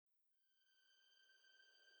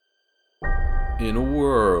In a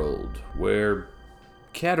world where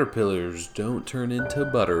caterpillars don't turn into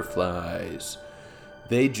butterflies,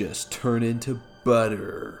 they just turn into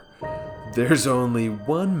butter. There's only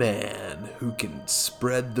one man who can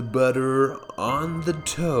spread the butter on the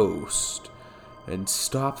toast and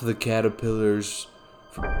stop the caterpillars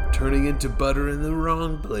from turning into butter in the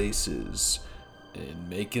wrong places and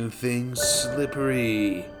making things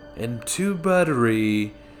slippery and too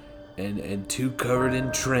buttery and too covered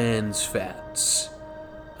in trans fats.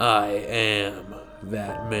 I am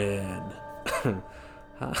that man.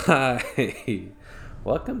 Hi.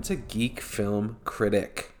 Welcome to Geek Film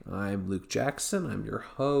Critic. I'm Luke Jackson. I'm your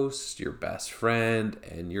host, your best friend,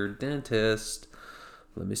 and your dentist.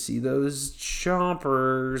 Let me see those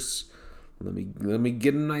chompers. Let me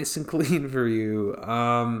get them nice and clean for you.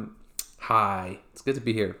 Hi. It's good to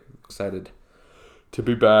be here. I'm excited to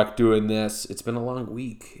be back doing this. It's been a long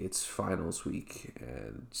week. It's finals week,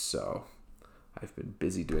 and so I've been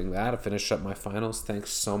busy doing that. I finished up my finals. Thanks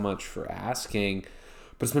so much for asking.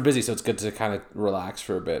 But it's been busy, so it's good to kind of relax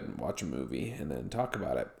for a bit and watch a movie and then talk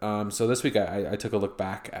about it. So this week I took a look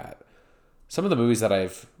back at some of the movies that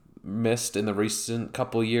I've missed in the recent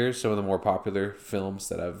couple years, some of the more popular films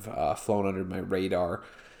that have flown under my radar.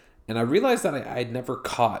 And I realized that I'd never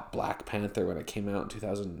caught Black Panther when it came out in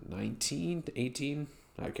 2019, 18?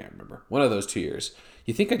 I can't remember. One of those 2 years.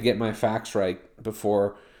 You think I'd get my facts right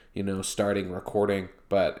before, starting recording,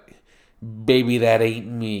 but baby, that ain't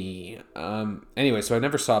me. Anyway, so I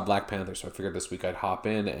never saw Black Panther, so I figured this week I'd hop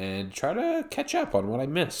in and try to catch up on what I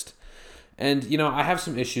missed. And, I have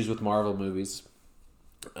some issues with Marvel movies.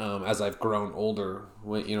 As I've grown older,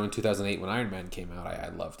 in 2008 when Iron Man came out, I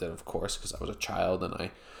loved it, of course, because I was a child and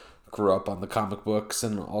I grew up on the comic books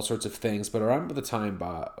and all sorts of things. But around the time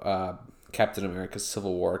Captain America's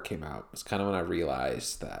Civil War came out, it's kind of when I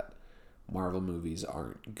realized that Marvel movies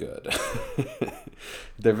aren't good.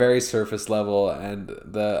 They're very surface level, and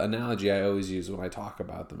the analogy I always use when I talk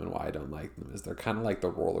about them and why I don't like them is they're kind of like the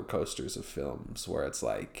roller coasters of films, where it's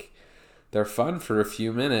like they're fun for a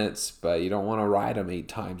few minutes, but you don't want to ride them 8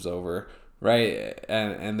 times over, right?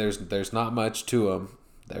 And there's not much to them.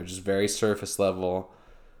 They're just very surface level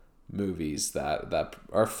movies that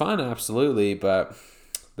are fun, absolutely, but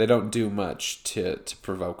they don't do much to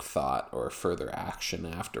provoke thought or further action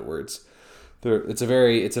afterwards. It's a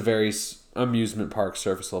very amusement park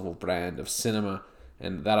surface level brand of cinema,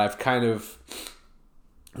 and that I've kind of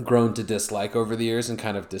grown to dislike over the years and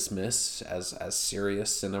kind of dismiss as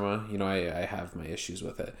serious cinema. I have my issues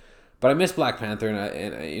with it, but I miss Black Panther,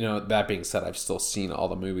 and that being said, I've still seen all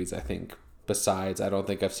the movies. I think besides, I don't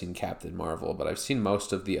think I've seen Captain Marvel, but I've seen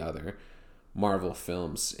most of the other Marvel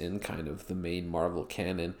films in kind of the main Marvel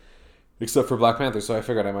canon, except for Black Panther. So I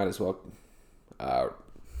figured I might as well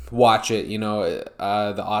watch it. The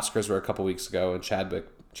Oscars were a couple weeks ago, and Chadwick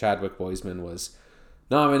Boseman was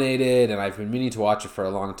nominated, and I've been meaning to watch it for a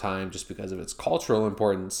long time just because of its cultural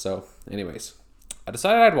importance. So anyways, I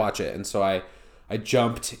decided I'd watch it, and so I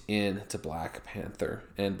jumped into Black Panther.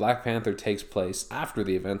 And Black Panther takes place after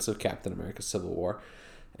the events of Captain America's Civil War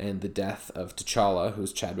and the death of T'Challa,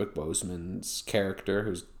 who's Chadwick Boseman's character,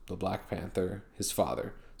 who's the Black Panther, his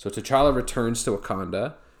father. So T'Challa returns to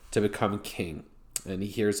Wakanda to become king, and he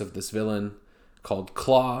hears of this villain called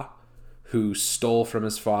Claw, who stole from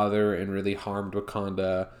his father and really harmed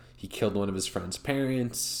Wakanda. He killed one of his friend's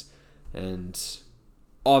parents, and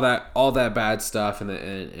all that bad stuff.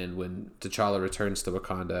 And when T'Challa returns to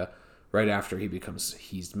Wakanda, right after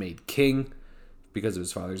he's made king because of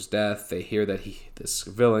his father's death, they hear that this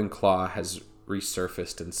villain Claw has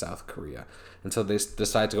resurfaced in South Korea, and so they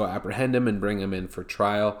decide to go apprehend him and bring him in for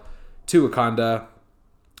trial to Wakanda.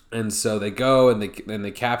 And so they go and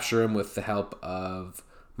they capture him with the help of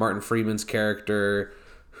Martin Freeman's character,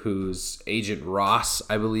 who's Agent Ross,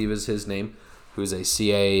 I believe is his name, who's a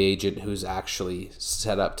CIA agent who's actually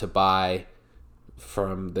set up to buy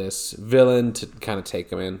from this villain to kind of take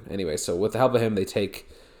him in. Anyway, so with the help of him, they take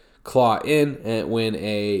Claw in, and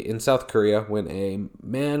in South Korea, when a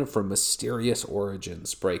man from mysterious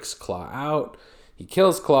origins breaks Claw out, he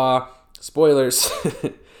kills Claw. Spoilers.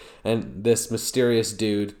 And this mysterious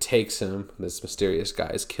dude takes him. This mysterious guy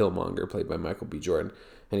is Killmonger, played by Michael B. Jordan.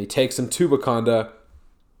 And he takes him to Wakanda.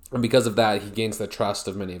 And because of that, he gains the trust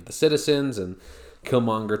of many of the citizens. And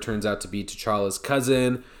Killmonger turns out to be T'Challa's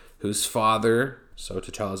cousin, whose father, so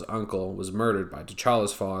T'Challa's uncle, was murdered by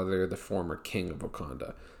T'Challa's father, the former king of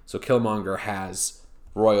Wakanda. So Killmonger has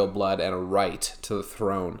royal blood and a right to the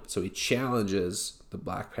throne. So he challenges the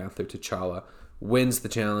Black Panther T'Challa, wins the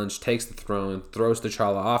challenge, takes the throne, throws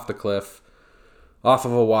T'Challa off the cliff, off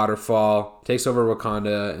of a waterfall, takes over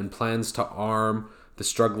Wakanda, and plans to arm the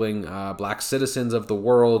struggling black citizens of the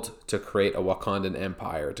world to create a Wakandan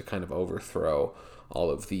empire to kind of overthrow all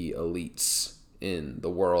of the elites in the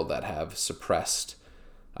world that have suppressed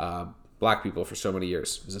black people for so many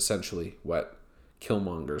years, is essentially what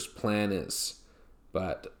Killmonger's plan is.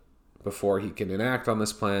 But before he can enact on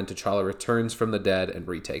this plan, T'Challa returns from the dead and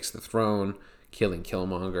retakes the throne, killing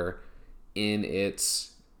Killmonger in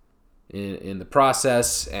the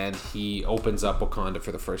process, and he opens up Wakanda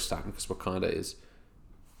for the first time because Wakanda is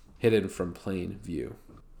hidden from plain view.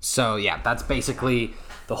 So yeah, that's basically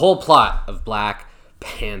the whole plot of Black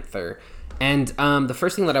Panther. And the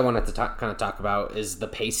first thing that I wanted to talk about is the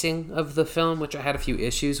pacing of the film, which I had a few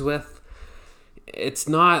issues with. It's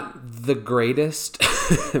not the greatest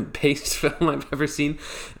paced film I've ever seen.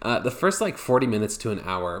 The first 40 minutes to an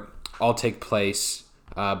hour all take place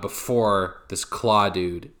before this Claw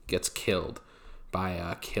dude gets killed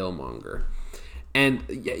by Killmonger. And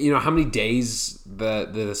how many days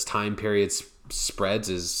this time period spreads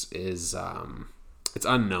is it's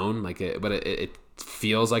unknown. But it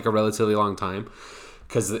feels like a relatively long time,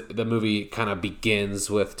 because the movie kind of begins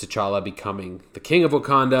with T'Challa becoming the king of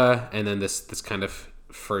Wakanda, and then this kind of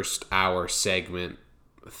first hour segment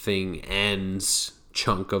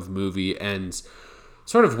chunk of movie ends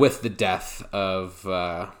sort of with the death of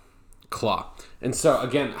Claw. And so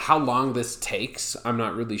again, how long this takes, I'm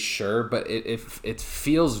not really sure, but it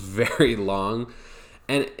feels very long.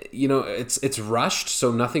 And it's rushed,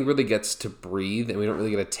 so nothing really gets to breathe, and we don't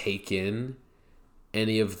really get to take in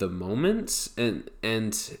any of the moments, and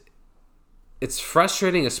it's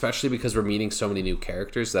frustrating, especially because we're meeting so many new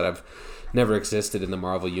characters that have never existed in the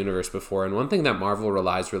Marvel universe before. And one thing that Marvel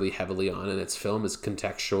relies really heavily on in its film is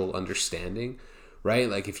contextual understanding, right?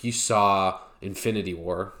 Like if you saw Infinity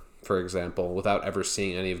War, for example, without ever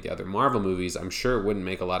seeing any of the other Marvel movies, I'm sure it wouldn't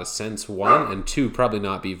make a lot of sense, one, and two, probably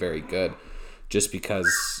not be very good, just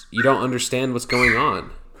because you don't understand what's going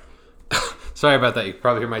on. Sorry about that. You can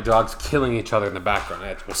probably hear my dogs killing each other in the background. I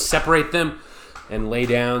have to go separate them and lay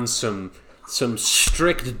down some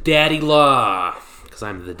strict daddy law, because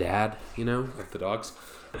I'm the dad, like the dogs.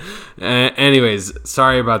 Anyways,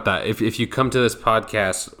 sorry about that. If you come to this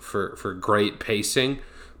podcast for great pacing,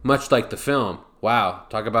 much like the film, wow,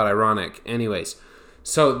 talk about ironic. Anyways,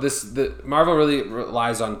 so the Marvel really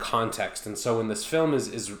relies on context, and so when this film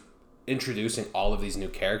is introducing all of these new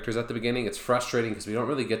characters at the beginning, it's frustrating because we don't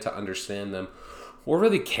really get to understand them or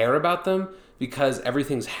really care about them, because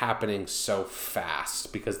everything's happening so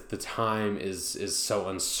fast, because the time is so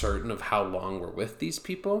uncertain of how long we're with these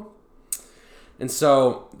people. And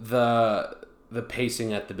so the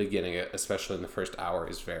pacing at the beginning, especially in the first hour,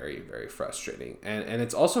 is very, very frustrating. And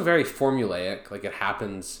it's also very formulaic. Like it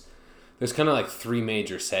happens, there's kind of three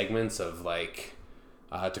major segments of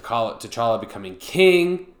T'Challa becoming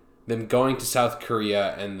king, them going to South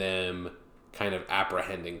Korea, and them kind of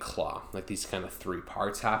apprehending Claw. These kind of three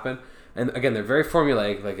parts happen. And again, they're very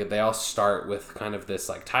formulaic. They all start with kind of this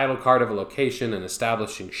title card of a location, an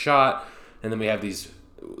establishing shot, and then we have these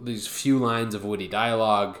few lines of witty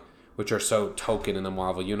dialogue, which are so token in the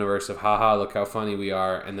Marvel universe of haha, look how funny we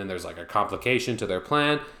are. And then there's a complication to their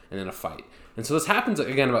plan, and then a fight. And so this happens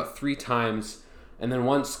again about three times. And then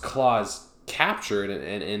once Claw's captured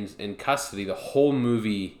and in custody, the whole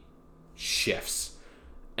movie shifts.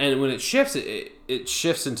 And when it shifts, it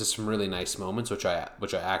shifts into some really nice moments, which I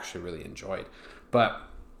actually really enjoyed. But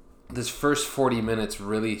this first 40 minutes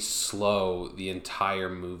really slow the entire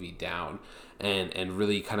movie down and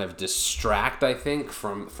really kind of distract, I think,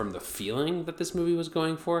 from the feeling that this movie was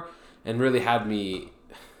going for, and really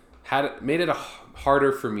made it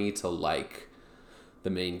harder for me to like the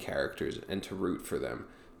main characters and to root for them.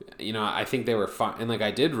 I think they were fun, and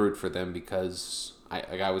I did root for them because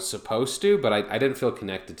I was supposed to, but I didn't feel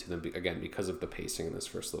connected to them, again, because of the pacing in this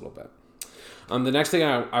first little bit. The next thing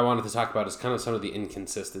I wanted to talk about is kind of some of the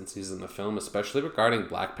inconsistencies in the film, especially regarding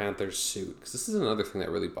Black Panther's suit, because this is another thing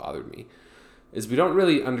that really bothered me, is we don't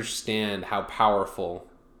really understand how powerful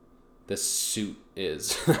this suit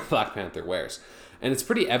is that Black Panther wears. And it's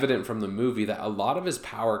pretty evident from the movie that a lot of his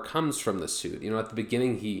power comes from the suit. At the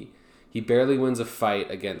beginning, he barely wins a fight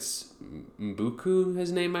against M'Buku,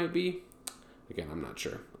 his name might be. Again, I'm not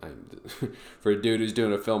sure. For a dude who's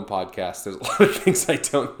doing a film podcast, there's a lot of things I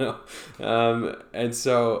don't know. And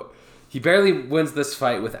so he barely wins this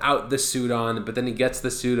fight without the suit on, but then he gets the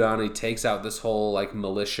suit on and he takes out this whole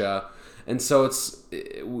militia. And so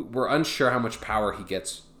we're unsure how much power he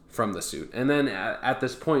gets from the suit. And then at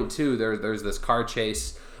this point too, there's this car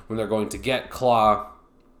chase when they're going to get Claw,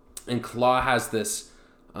 and Claw has this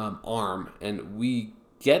arm, and we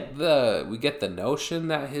get the notion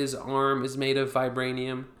that his arm is made of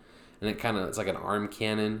vibranium, and it's like an arm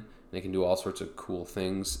cannon, and it can do all sorts of cool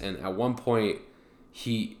things. And at one point,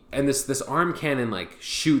 this arm cannon like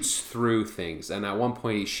shoots through things, and at one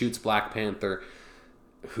point he shoots Black Panther,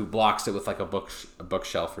 who blocks it with like a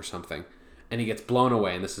bookshelf or something, and he gets blown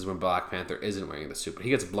away. And this is when Black Panther isn't wearing the suit, but he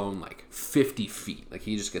gets blown like 50 feet, like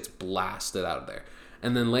he just gets blasted out of there.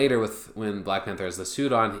 And then later, when Black Panther has the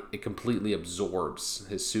suit on, his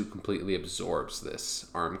suit completely absorbs this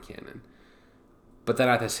arm cannon. But then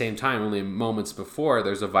at the same time, only moments before,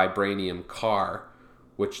 there's a vibranium car,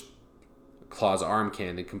 which Claw's arm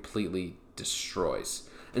cannon completely destroys.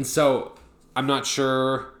 And so, I'm not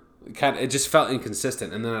sure, it just felt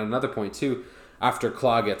inconsistent. And then at another point too, after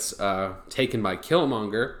Claw gets taken by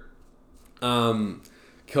Killmonger,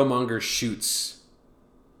 Killmonger shoots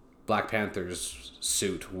Black Panther's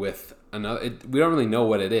suit with another. We don't really know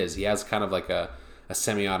what it is. He has kind of like a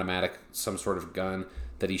semi-automatic, some sort of gun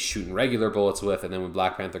that he's shooting regular bullets with, and then when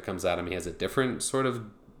Black Panther comes at him, he has a different sort of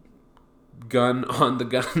gun on the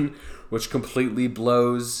gun, which completely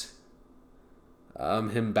blows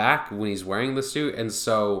him back when he's wearing the suit. And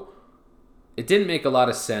so it didn't make a lot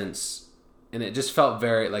of sense, and it just felt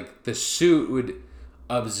very like the suit would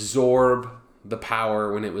absorb the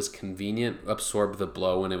power when it was convenient, absorb the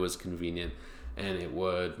blow when it was convenient, and it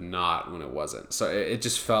would not when it wasn't. So it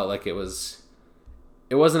just felt like it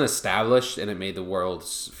wasn't established, and it made the world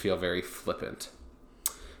feel very flippant.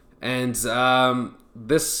 And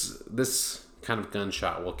this kind of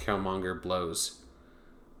gunshot while Killmonger blows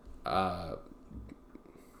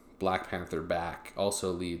Black Panther back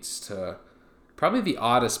also leads to probably the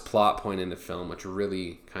oddest plot point in the film, which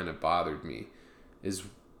really kind of bothered me, is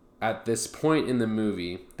at this point in the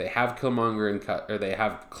movie, they have they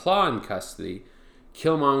have Claw in custody.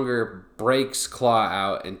 Killmonger breaks Claw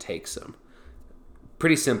out and takes him.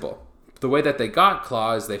 Pretty simple. The way that they got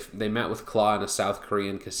Claw is they met with Claw in a South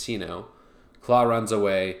Korean casino. Claw runs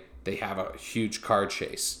away. They have a huge car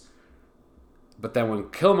chase. But then when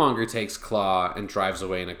Killmonger takes Claw and drives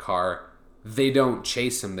away in a car, they don't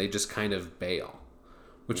chase him. They just kind of bail.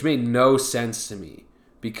 Which made no sense to me,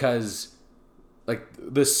 because like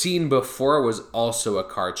the scene before was also a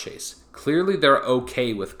car chase. Clearly they're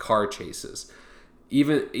okay with car chases.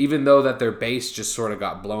 Even though that their base just sort of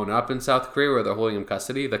got blown up in South Korea where they're holding him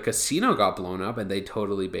custody, the casino got blown up and they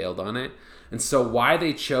totally bailed on it. And so why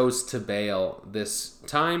they chose to bail this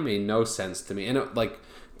time made no sense to me. And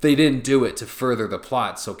they didn't do it to further the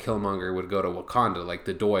plot so Killmonger would go to Wakanda like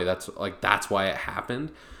the Doi. That's why it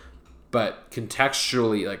happened. But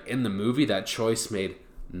contextually, like in the movie, that choice made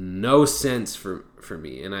no sense for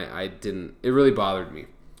me, and I didn't. It really bothered me,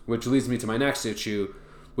 which leads me to my next issue,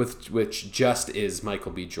 which just is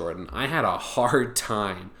Michael B. Jordan. I had a hard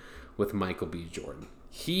time with Michael B. Jordan.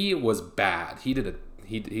 He was bad. He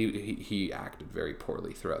acted very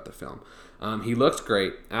poorly throughout the film. He looked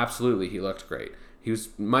great. Absolutely, he looked great. He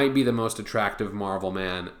might be the most attractive Marvel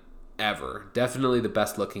man ever. Definitely the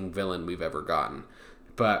best looking villain we've ever gotten.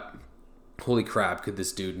 But holy crap, could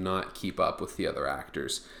this dude not keep up with the other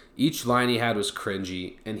actors? Each line he had was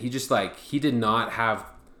cringy, and he did not have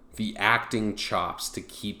the acting chops to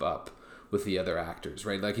keep up with the other actors,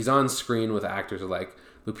 right? Like, he's on screen with actors like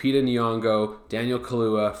Lupita Nyong'o, Daniel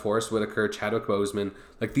Kaluuya, Forrest Whitaker, Chadwick Boseman,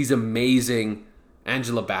 like these amazing,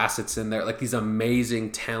 Angela Bassett's in there, like these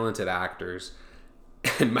amazing, talented actors.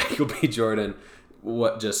 And Michael B. Jordan,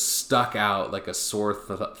 just stuck out like a sore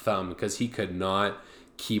thumb because he could not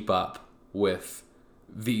keep up with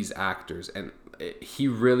these actors. And he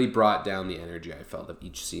really brought down the energy, I felt, of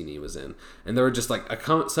each scene he was in. And there were just like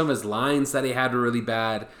some of his lines that he had were really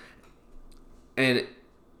bad. And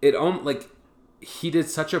he did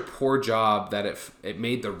such a poor job that it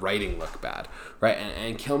made the writing look bad, right?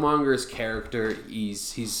 And Killmonger's character,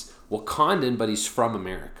 he's Wakandan, but he's from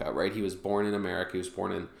America, right? He was born in America. He was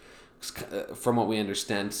born in, from what we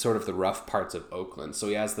understand, sort of the rough parts of Oakland. So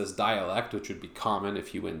he has this dialect, which would be common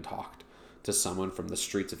if you went and talked to someone from the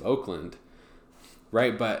streets of Oakland,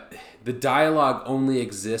 right? But the dialogue only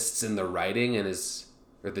exists in the writing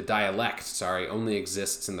the dialect, only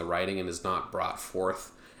exists in the writing and is not brought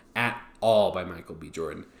forth at all by Michael B.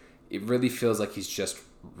 Jordan. It really feels like he's just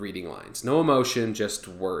reading lines. No emotion, just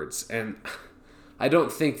words. And I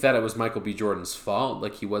don't think that it was Michael B. Jordan's fault,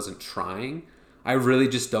 like he wasn't trying. I really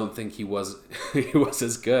just don't think he was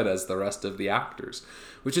as good as the rest of the actors,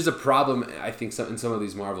 which is a problem, I think, in some of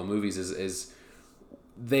these Marvel movies is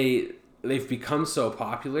they've become so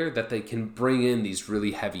popular that they can bring in these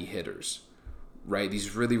really heavy hitters, right?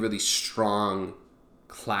 These really, really strong,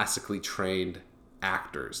 classically trained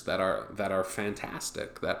actors that are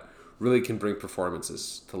fantastic, that really can bring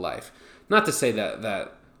performances to life. Not to say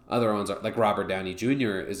that Other ones are like Robert Downey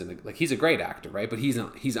Jr. isn't like he's a great actor, right? But he's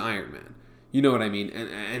Iron Man. You know what I mean?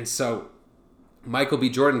 And so Michael B.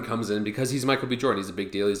 Jordan comes in because he's Michael B. Jordan. He's a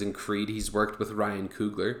big deal. He's in Creed. He's worked with Ryan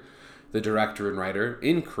Coogler, the director and writer,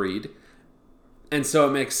 in Creed. And so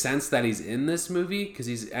it makes sense that he's in this movie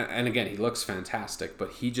because and again, he looks fantastic,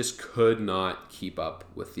 but he just could not keep up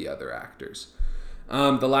with the other actors.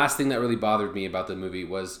 The last thing that really bothered me about the movie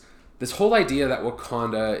was this whole idea that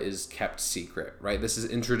Wakanda is kept secret, right? This is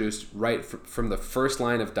introduced right from the first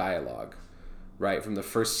line of dialogue, right? From the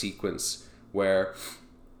first sequence where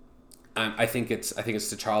I think it's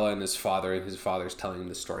T'Challa and his father's telling him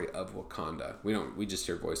the story of Wakanda. We just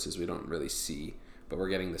hear voices, we don't really see, but we're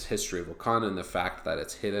getting this history of Wakanda and the fact that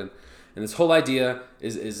it's hidden. And this whole idea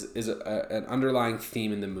is an underlying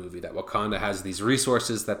theme in the movie, that Wakanda has these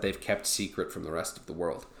resources that they've kept secret from the rest of the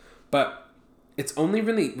world. But it's only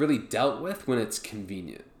really dealt with when it's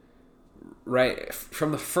convenient, right?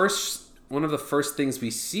 From one of the first things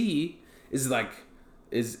we see is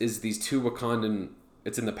these two Wakandan.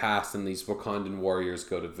 It's in the past, and these Wakandan warriors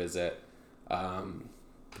go to visit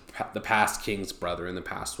the past king's brother in the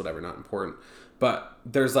past, whatever, not important. But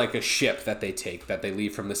there's like a ship that they take, that they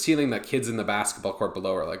leave from the ceiling, that kids in the basketball court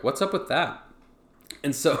below are like, what's up with that?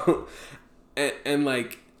 And so, and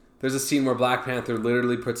like, there's a scene where Black Panther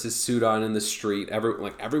literally puts his suit on in the street.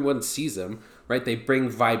 Everyone sees him, right? They bring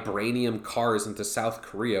vibranium cars into South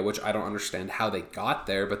Korea, which I don't understand how they got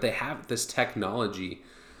there, but they have this technology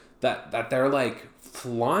that they're like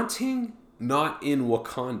flaunting, not in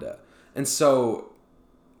Wakanda. And so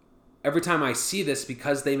every time I see this,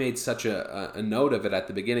 because they made such a note of it at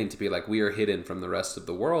the beginning to be like, we are hidden from the rest of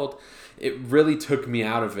the world, it really took me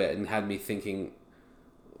out of it and had me thinking,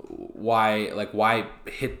 why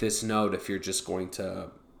hit this note if you're just going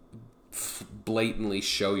to blatantly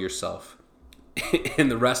show yourself in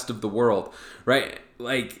the rest of the world, right?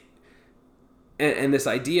 Like, and this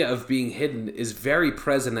idea of being hidden is very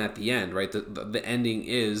present at the end, right? The ending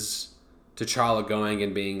is T'Challa going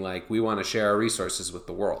and being like, we want to share our resources with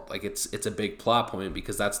the world. Like, it's a big plot point,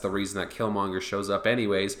 because that's the reason that Killmonger shows up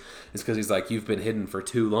anyways, is because he's like, you've been hidden for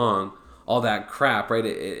too long, all that crap,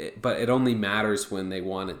 right? But it only matters when they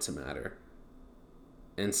want it to matter.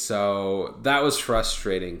 And so that was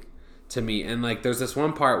frustrating to me. And like, there's this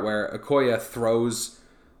one part where Okoye throws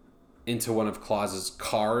into one of Claus's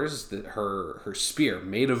cars her spear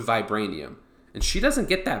made of vibranium, and she doesn't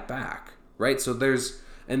get that back, right? So there's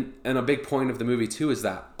and a big point of the movie too is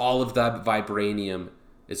that all of that vibranium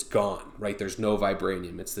is gone, right? There's no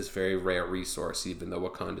vibranium. It's this very rare resource, even though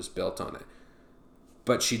Wakanda's built on it.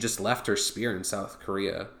 But she just left her spear in South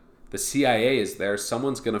Korea. The CIA is there.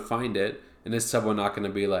 Someone's gonna find it, and is someone not gonna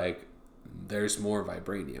be like, there's more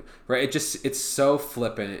vibranium, right? It's so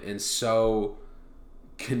flippant and so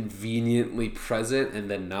conveniently present and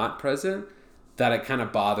then not present that it kind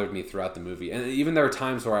of bothered me throughout the movie. And even there were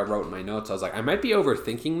times where I wrote in my notes, I was like, I might be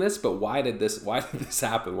overthinking this, but why did this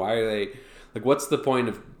happen? Why are they like, what's the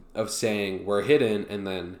point of saying we're hidden and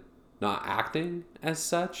then not acting as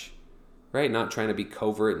such, right? Not trying to be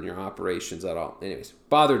covert in your operations at all. Anyways,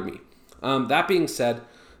 bothered me. That being said,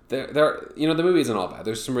 there the movie isn't all bad.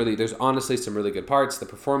 There's honestly some really good parts. The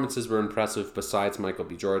performances were impressive, besides Michael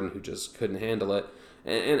B. Jordan, who just couldn't handle it.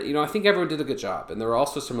 And I think everyone did a good job. And there were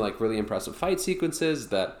also some like really impressive fight sequences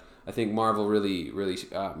that I think Marvel really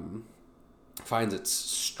finds its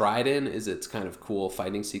stride in. Is its kind of cool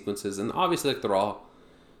fighting sequences, and obviously like they're all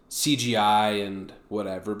CGI and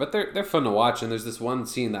whatever, but they're fun to watch. And there's this one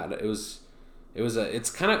scene that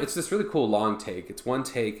it's this really cool long take. It's one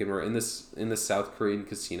take, and we're in this South Korean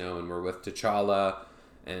casino, and we're with T'Challa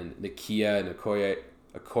and Nakia and Okoye,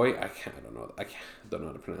 I don't know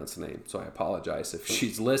how to pronounce the name, so I apologize if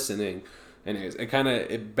she's listening. Anyways,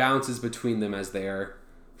 it bounces between them as they are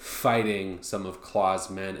fighting some of Claw's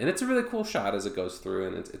men, and it's a really cool shot as it goes through,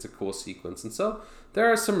 and it's a cool sequence. And so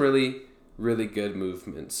there are some really, really good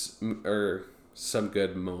movements, or some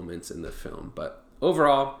good moments in the film. But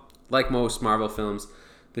overall, like most Marvel films,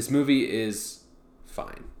 this movie is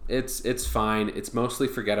fine. It's fine. It's mostly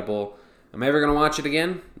forgettable. Am I ever going to watch it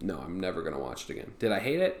again? No, I'm never going to watch it again. Did I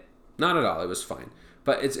hate it? Not at all. It was fine.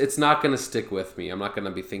 But it's not going to stick with me. I'm not going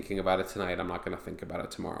to be thinking about it tonight. I'm not going to think about it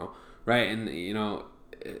tomorrow. Right? And,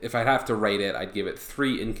 if I'd have to rate it, I'd give it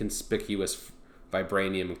 3 inconspicuous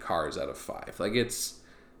vibranium cars out of 5. Like, it's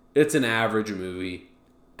an average movie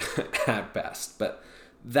at best. But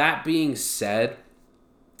that being said,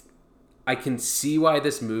 I can see why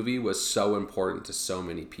this movie was so important to so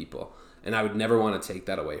many people. And I would never want to take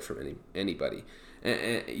that away from anybody.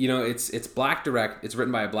 And it's It's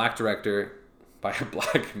written by a black director, by a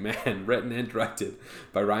black man, written and directed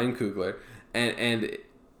by Ryan Coogler, and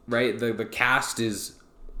right? The cast is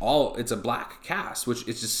it's a black cast, which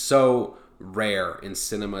is just so rare in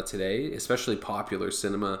cinema today, especially popular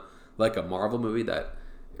cinema like a Marvel movie that,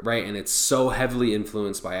 right? And it's so heavily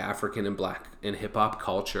influenced by African and black and hip hop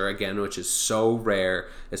culture again, which is so rare,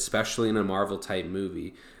 especially in a Marvel type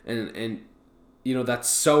movie. And you know, that's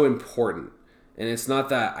so important. And it's not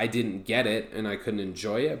that I didn't get it and I couldn't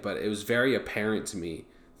enjoy it, but it was very apparent to me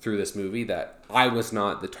through this movie that I was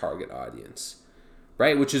not the target audience,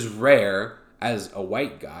 right? Which is rare as a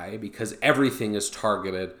white guy because everything is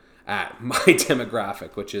targeted at my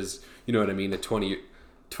demographic, which is, you know what I mean, a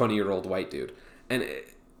 20-year-old white dude. And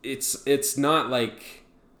it's not like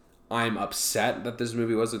I'm upset that this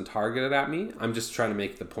movie wasn't targeted at me. I'm just trying to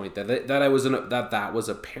make the point that that was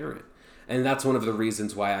apparent. And that's one of the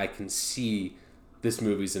reasons why I can see this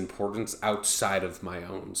movie's importance outside of my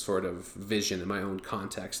own sort of vision and my own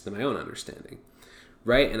context and my own understanding,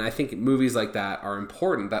 right? And I think movies like that are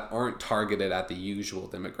important that aren't targeted at the usual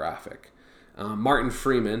demographic. Martin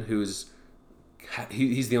Freeman,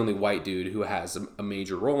 he's the only white dude who has a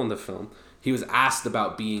major role in the film. He was asked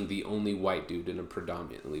about being the only white dude in a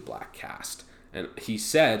predominantly black cast. And he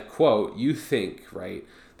said, quote, "You think, right,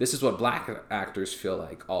 this is what black actors feel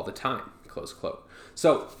like all the time," close quote.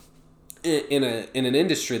 So in an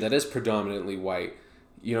industry that is predominantly white,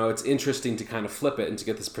 you know, it's interesting to kind of flip it and to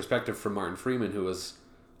get this perspective from Martin Freeman, who was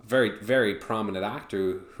a very, very prominent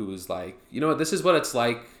actor, who was like, you know what, this is what it's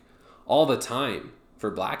like all the time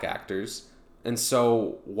for black actors. And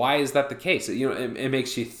so why is that the case? You know, it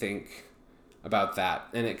makes you think about that.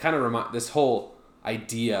 And it kind of this whole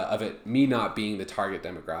idea of me not being the target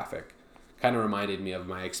demographic kind of reminded me of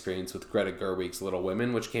my experience with Greta Gerwig's Little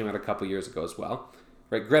Women, which came out a couple years ago as well.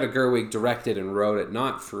 Right? Greta Gerwig directed and wrote it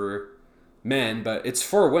not for men, but it's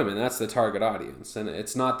for women. That's the target audience. And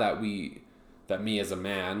it's not that me as a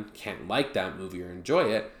man can't like that movie or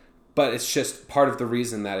enjoy it, but it's just part of the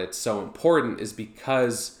reason that it's so important is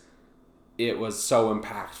because it was so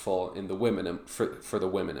impactful in the women for the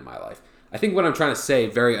women in my life. I think what I'm trying to say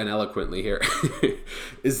very uneloquently here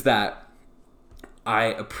is that I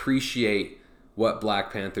appreciate what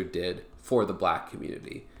Black Panther did for the black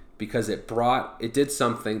community because it did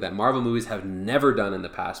something that Marvel movies have never done in the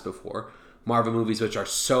past before. Marvel movies, which are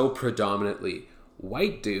so predominantly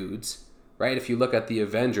white dudes, right? If you look at the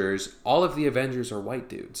Avengers, all of the Avengers are white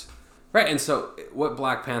dudes, right? And so what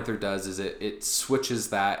Black Panther does is it switches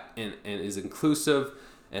that and is inclusive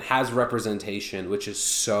and has representation, which is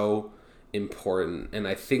so important. And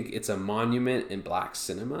I think it's a monument in black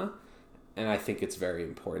cinema. And I think it's very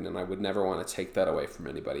important, and I would never want to take that away from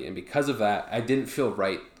anybody. And because of that, I didn't feel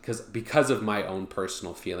right because of my own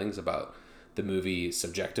personal feelings about the movie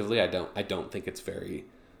subjectively. I don't think it's very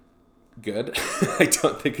good. I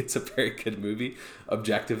don't think it's a very good movie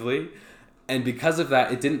objectively. And because of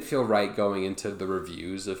that, it didn't feel right going into the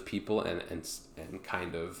reviews of people and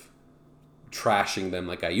kind of trashing them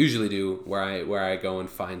like I usually do, where I go and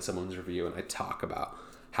find someone's review and I talk about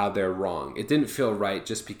how they're wrong. It didn't feel right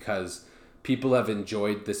just because people have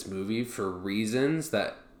enjoyed this movie for reasons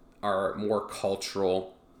that are more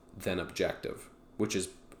cultural than objective, which is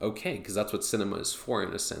okay because that's what cinema is for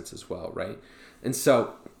in a sense as well, right? And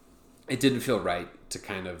so it didn't feel right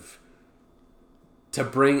to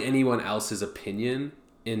bring anyone else's opinion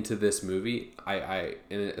into this movie, and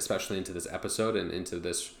especially into this episode and into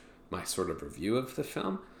this my sort of review of the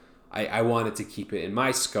film. I wanted to keep it in my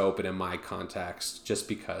scope and in my context just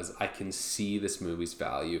because I can see this movie's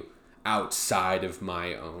value outside of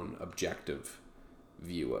my own objective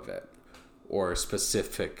view of it or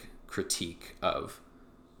specific critique of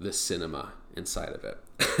the cinema inside of it.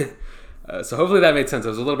 So hopefully that made sense. I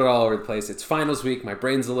was a little bit all over the place. It's finals week. My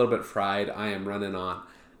brain's a little bit fried. I am running on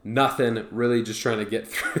nothing, really just trying to get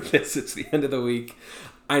through this. It's the end of the week.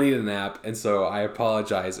 I need a nap, and so I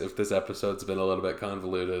apologize if this episode's been a little bit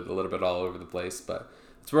convoluted, a little bit all over the place, but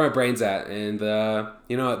it's where my brain's at, and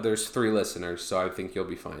you know what, there's 3 listeners, so I think you'll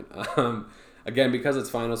be fine. Again, because it's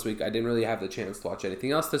finals week, I didn't really have the chance to watch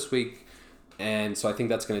anything else this week, and so I think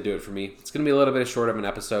that's going to do it for me. It's going to be a little bit short of an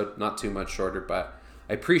episode, not too much shorter, but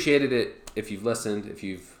I appreciated it if you've listened. If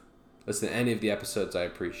you've listened to any of the episodes, I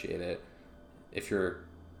appreciate it. If you're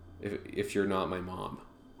not my mom,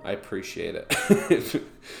 I appreciate it.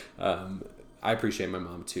 I appreciate my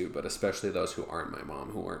mom too, but especially those who aren't my mom,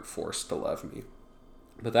 who aren't forced to love me.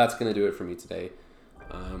 But that's going to do it for me today.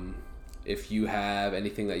 If you have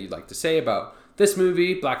anything that you'd like to say about this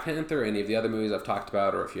movie, Black Panther, any of the other movies I've talked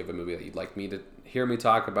about, or if you have a movie that you'd like me to hear me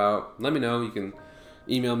talk about, let me know. You can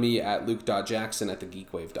email me at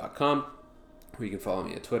luke.jackson@thegeekwave.com, or you can follow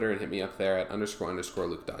me at Twitter and hit me up there at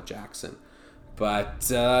 __luke.jackson. But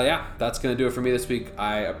yeah, that's going to do it for me this week.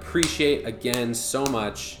 I appreciate again so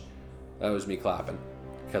much. That was me clapping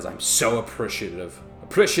because I'm so appreciative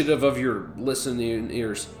of your listening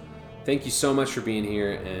ears. Thank you so much for being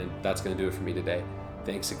here, and that's going to do it for me today.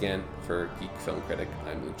 Thanks again for Geek Film Critic.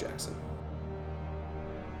 I'm Luke Jackson.